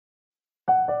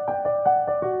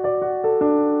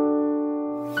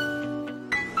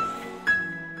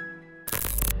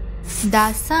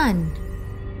The Sun.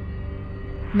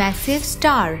 Massive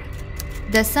star.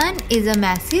 The Sun is a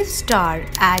massive star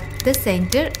at the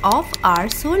center of our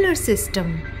solar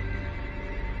system.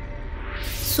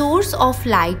 Source of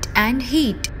light and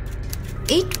heat.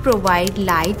 It provides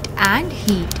light and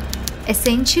heat,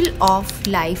 essential of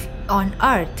life on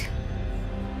Earth.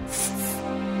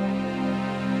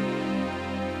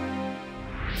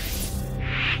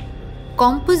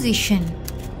 Composition.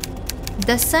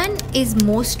 The Sun is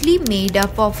mostly made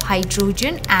up of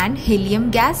hydrogen and helium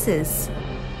gases.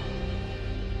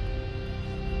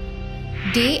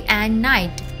 Day and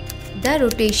night. The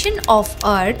rotation of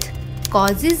Earth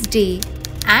causes day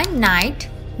and night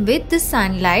with the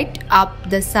sunlight up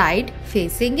the side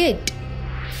facing it.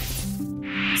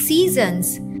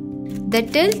 Seasons. The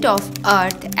tilt of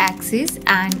Earth axis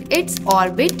and its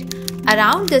orbit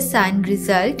around the Sun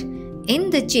result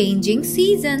in the changing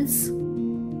seasons.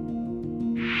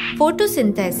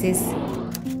 Photosynthesis.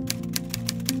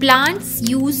 Plants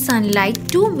use sunlight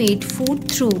to make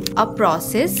food through a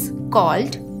process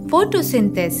called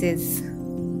photosynthesis.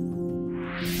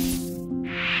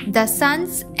 The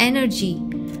Sun's energy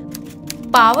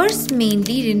powers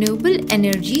mainly renewable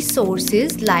energy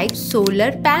sources like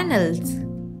solar panels.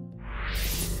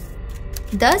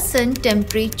 The Sun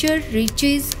temperature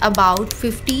reaches about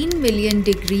 15 million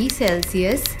degrees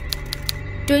Celsius,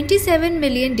 27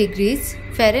 million degrees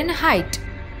Fahrenheit.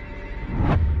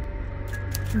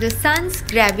 The Sun's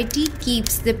gravity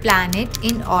keeps the planet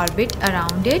in orbit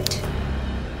around it.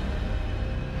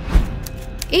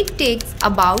 It takes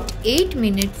about 8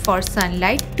 minutes for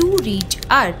sunlight to reach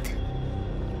Earth.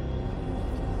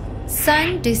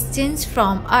 Sun distance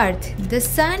from Earth. The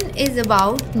Sun is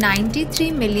about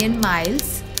 93 million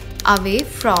miles away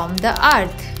from the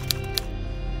Earth.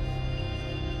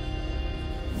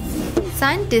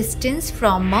 Sun distance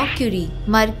from Mercury.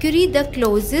 Mercury, the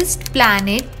closest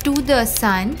planet to the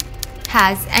Sun,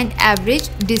 has an average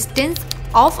distance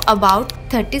of about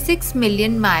 36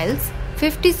 million miles,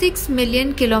 56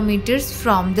 million kilometers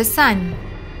from the Sun.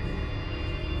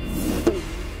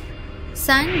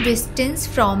 Sun distance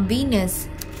from Venus.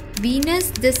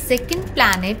 Venus, the second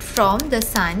planet from the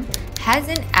Sun, has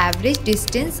an average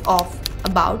distance of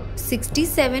about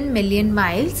 67 million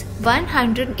miles,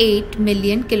 108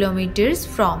 million kilometers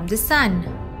from the Sun.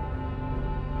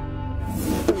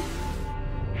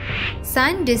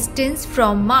 Sun distance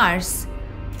from Mars.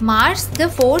 Mars, the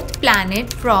fourth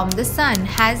planet from the Sun,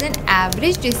 has an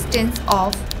average distance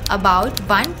of about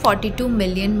 142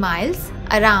 million miles,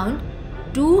 around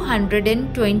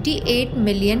 228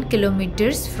 million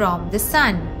kilometers from the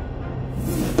Sun.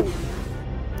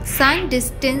 Sun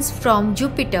distance from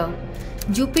Jupiter.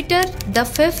 Jupiter, the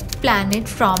fifth planet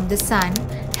from the Sun,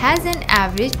 has an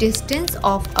average distance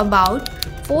of about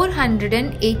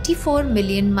 484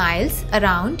 million miles,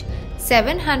 around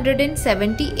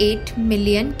 778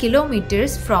 million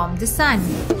kilometers from the Sun.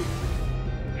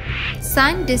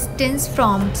 Sun distance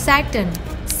from Saturn.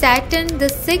 Saturn, the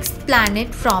sixth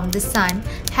planet from the Sun,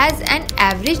 has an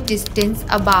average distance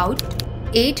about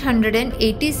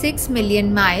 886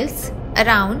 million miles,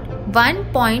 around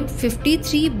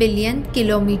 1.53 billion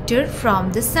kilometers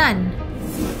from the Sun.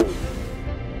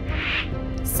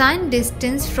 Sun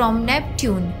distance from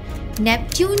Neptune.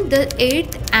 Neptune, the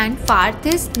eighth and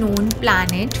farthest known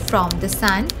planet from the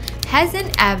Sun, has an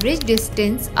average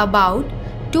distance about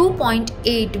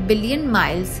 2.8 billion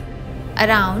miles,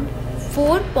 around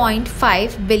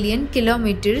 4.5 billion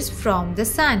kilometers from the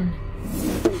Sun.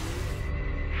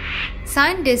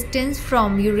 Sun distance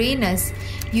from Uranus.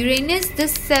 Uranus, the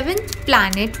seventh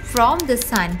planet from the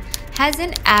Sun, has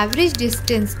an average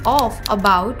distance of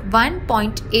about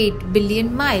 1.8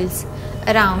 billion miles,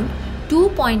 around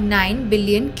 2.9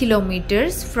 billion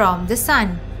kilometers from the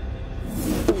Sun.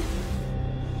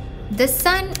 The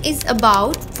Sun is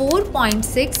about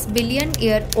 4.6 billion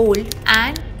years old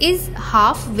and is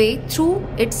halfway through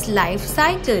its life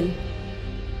cycle.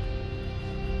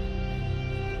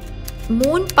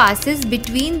 Moon passes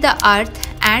between the Earth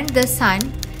and the Sun.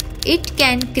 It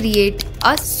can create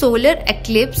a solar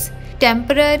eclipse,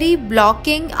 temporarily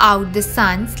blocking out the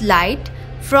Sun's light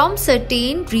from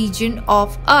certain region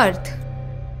of Earth.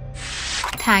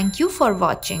 Thank you for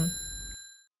watching.